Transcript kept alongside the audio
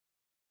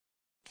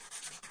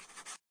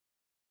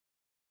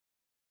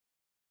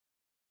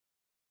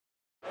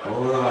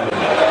Ladies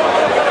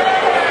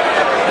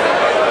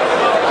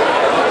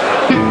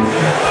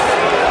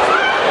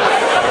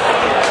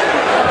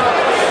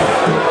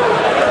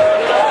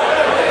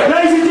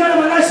and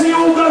gentlemen, let's see you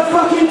all go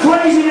fucking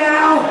crazy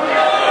now.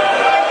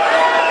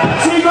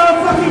 See you go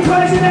fucking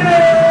crazy now.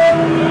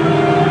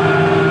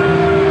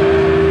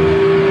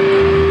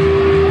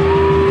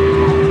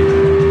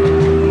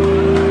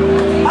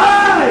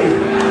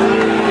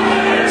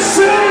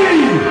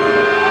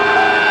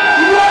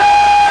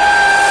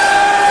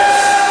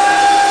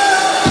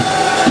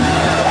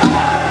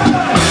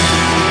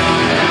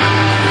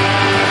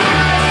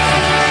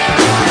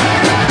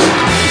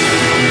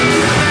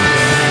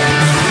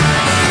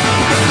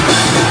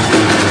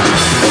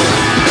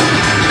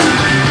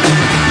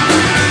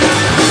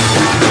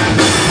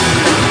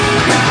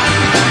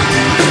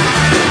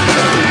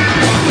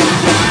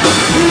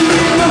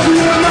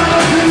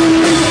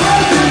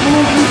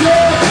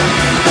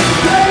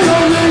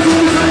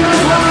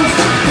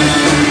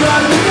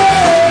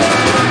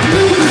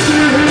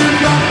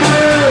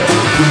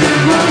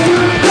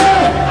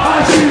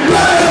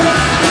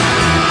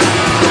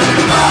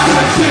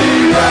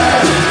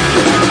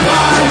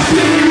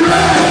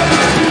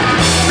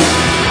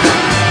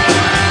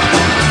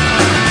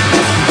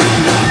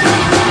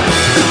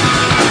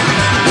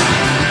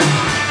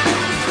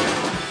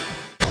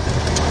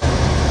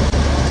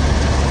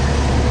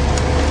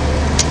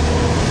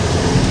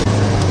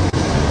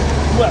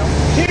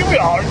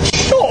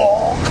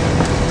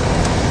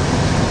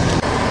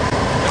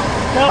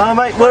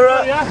 Mate,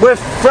 we're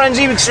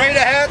frenzy. Straight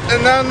ahead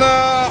and then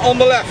on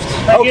the left.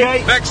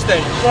 Okay.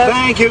 Backstage.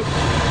 Thank you.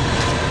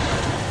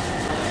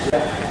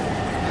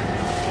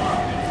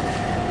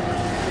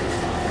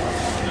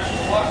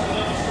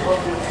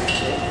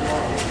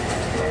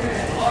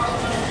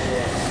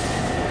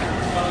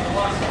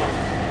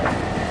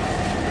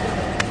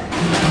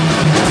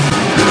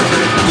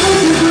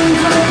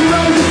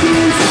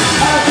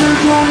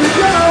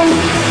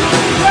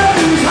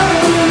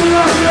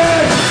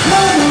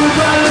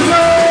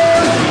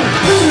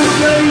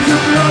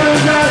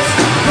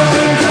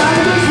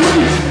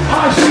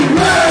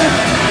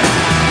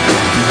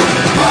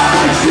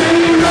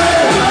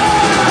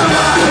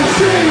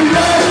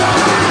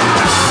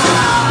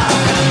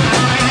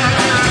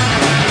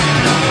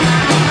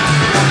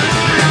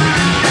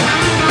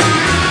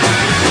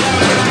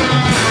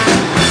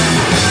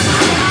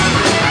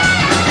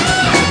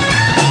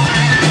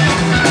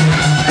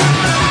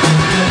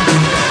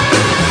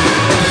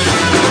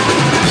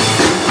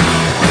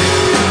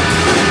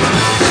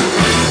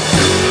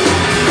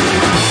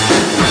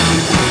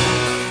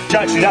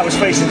 Actually, that was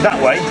facing that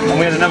way, and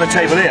we had another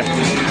table here. Is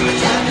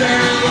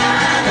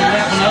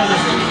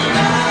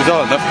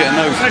that enough getting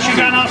those? Let's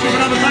go and ask for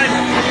another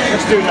table.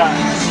 Let's do that.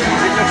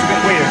 It looks a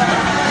bit weird.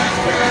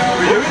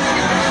 You?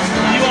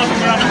 You ask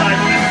for another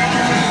table.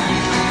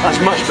 That's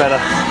much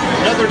better.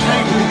 Leather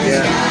table?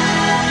 Yeah.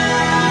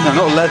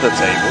 No, not a leather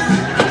table.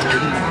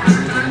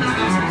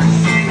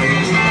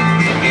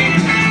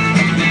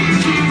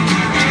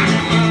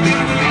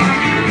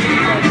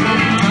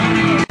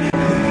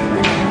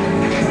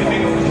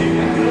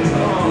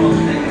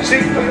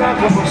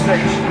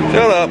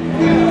 Shut up.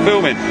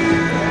 Filming.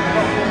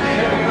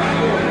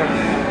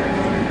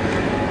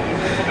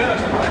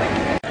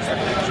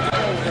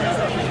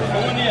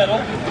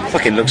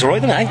 Fucking looks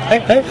alright, doesn't it? Hey.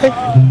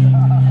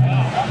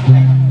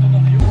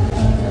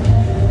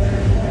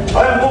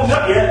 I haven't warmed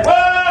up yet. I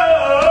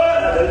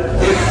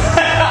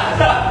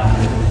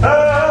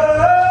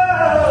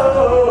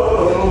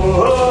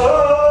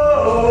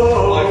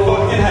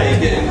fucking hate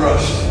getting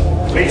rushed.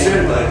 Me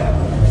too, mate.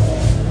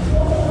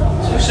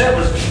 So Seb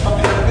was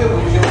fucking good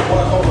when you got 1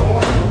 o'clock in the morning.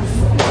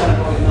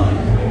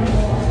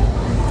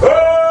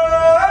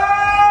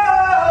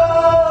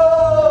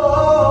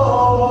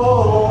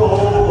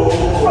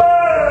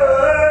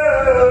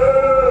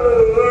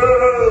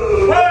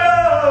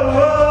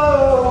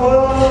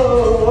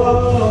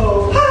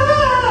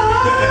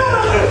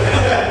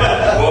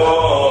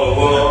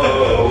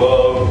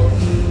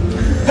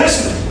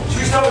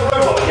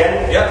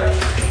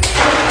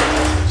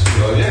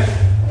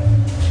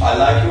 I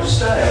like your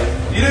style.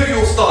 You know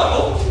your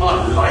style? I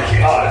like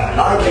it. I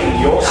like it.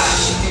 Your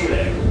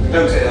style.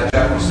 Don't say that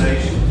Jack on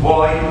stage.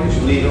 Why? Because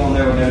you leave it on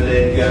there and then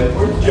they go,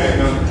 where's Jack?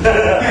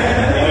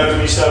 He knows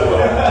me so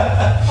well.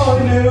 I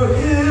know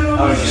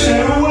him so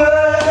well.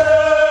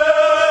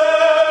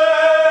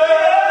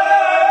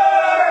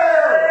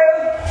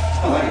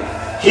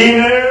 He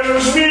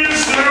knows me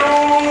so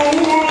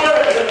well.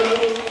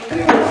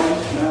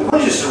 I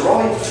just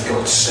arrived, for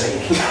God's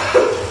sake.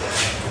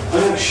 I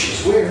know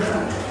shit's weird,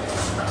 isn't it?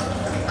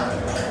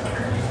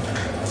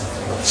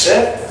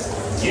 Seb,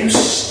 you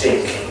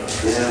stink.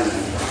 Yeah.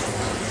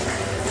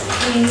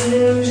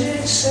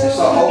 It's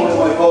that hole in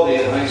my body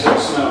that makes it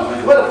smell,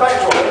 mate. Well, the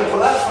backdrop, I didn't put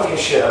that fucking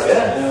shit up,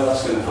 yeah? Yeah,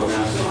 that's going to fucking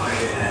have to.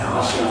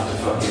 That's going to have to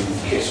fucking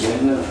kiss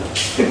wind,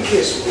 isn't it?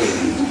 Kiss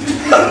wind.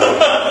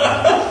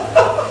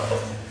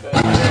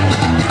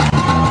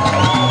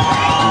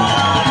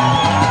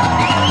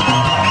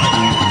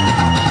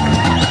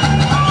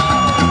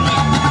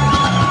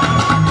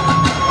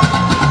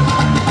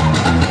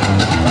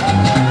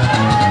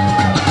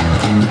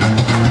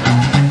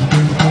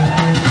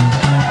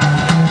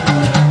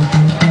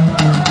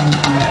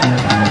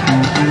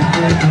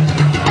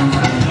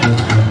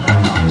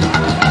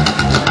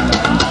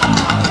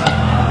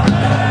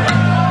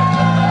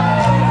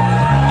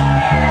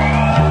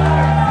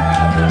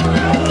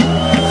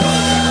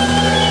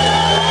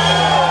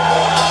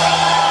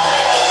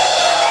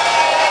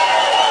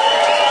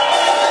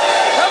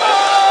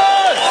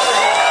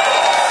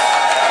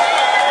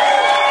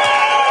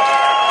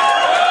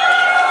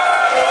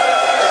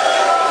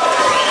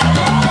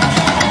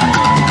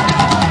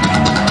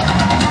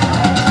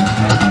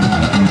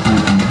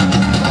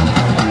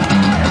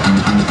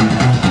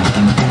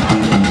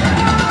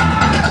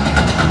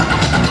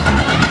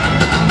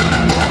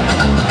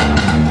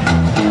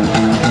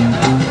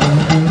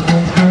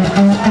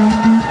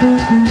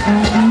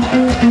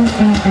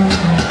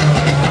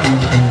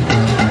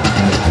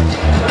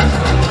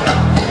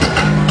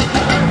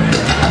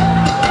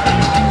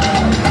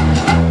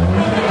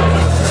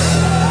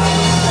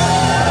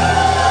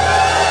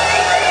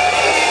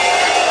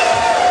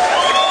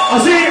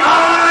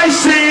 I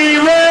see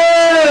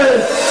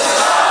red.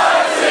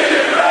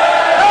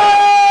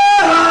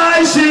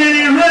 I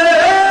see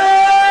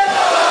red.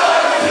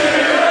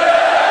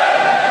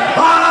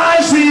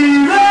 I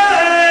see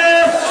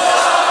red.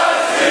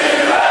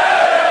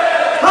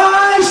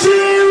 I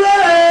see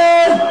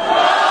red.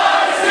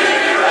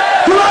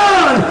 Come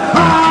on.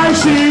 I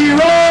see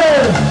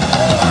red.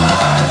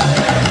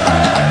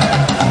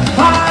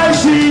 I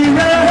see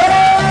red.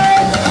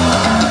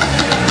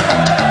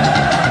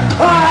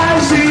 I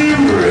see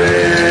red.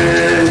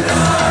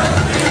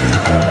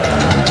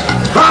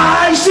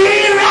 I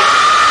see red.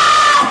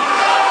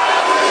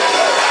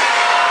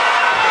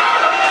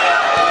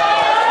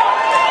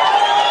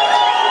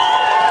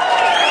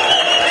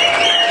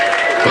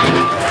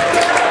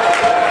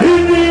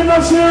 In the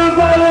emotional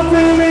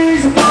battlefield,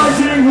 he's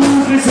fighting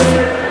who's his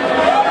head.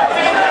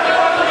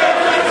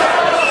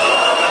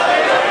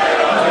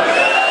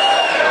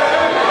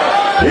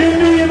 In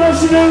the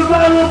emotional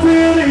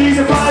battlefield, he's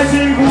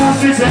fighting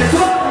who's his head.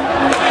 Come on.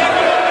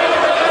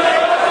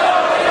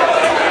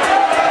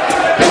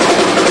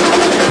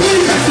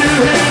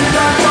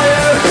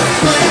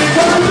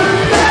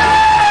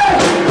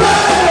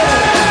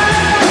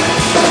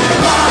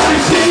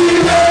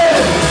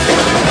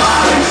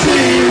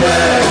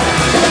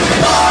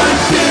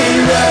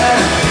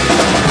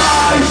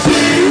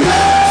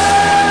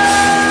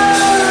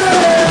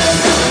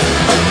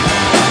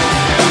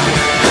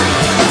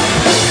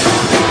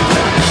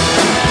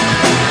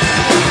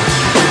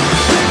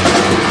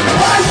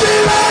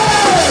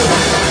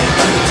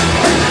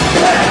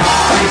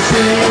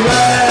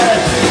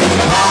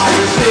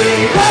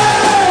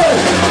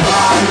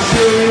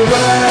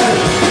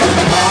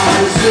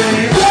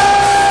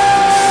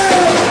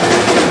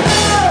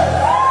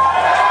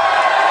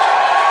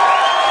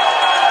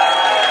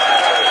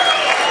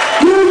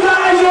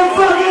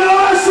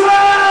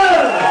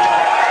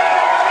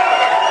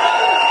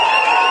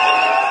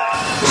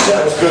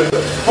 That was good,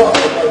 but fuck,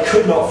 I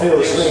could not feel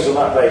the strings on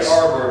that bass.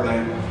 Harbour,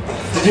 mate.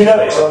 Did you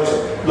notice I was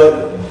like,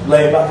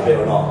 laying back a bit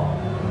or not?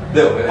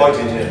 Little bit. I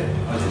did, yeah.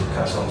 I did,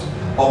 cat songs.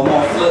 Oh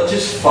my, look,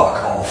 just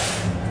fuck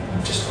off.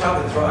 Just grab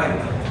and throw it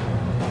out.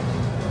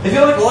 If you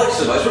like lights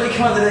so much, why don't you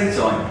come out in the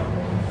daytime?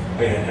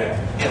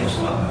 Yeah, what's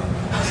like that?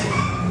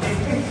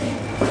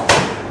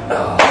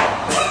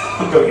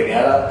 I've got to get the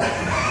head out.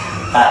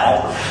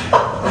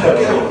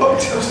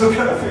 I'm still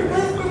going to feel.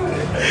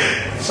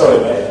 Sorry,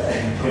 mate.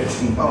 Oh,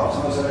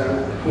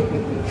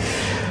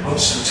 I'm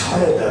so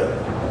tired though.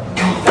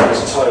 God, that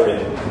was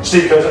tiring.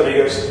 Steve comes up and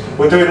he goes,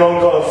 "We're doing long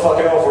gone and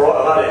fucking off, alright,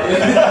 I've had it."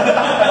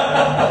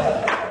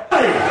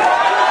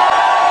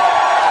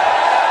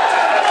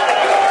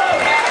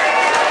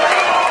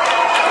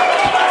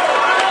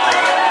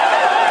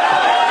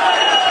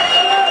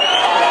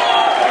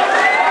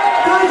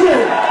 Thank you.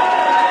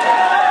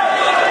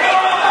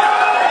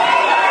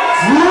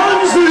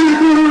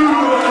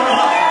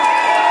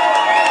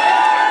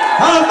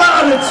 How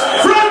about it?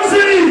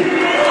 Frenzy!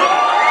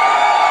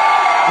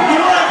 You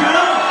like it,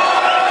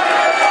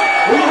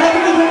 huh? Are you happy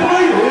to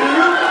play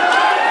here?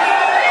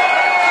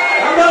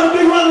 How about a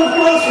big round of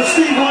applause for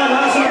Steve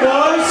Winehouse,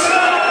 guys?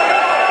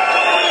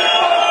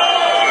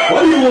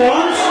 What do you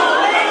want?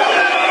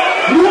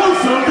 You want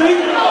something?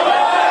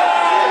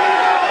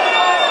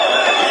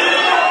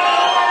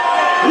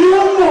 You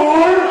want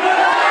more?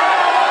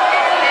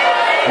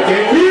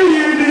 Okay.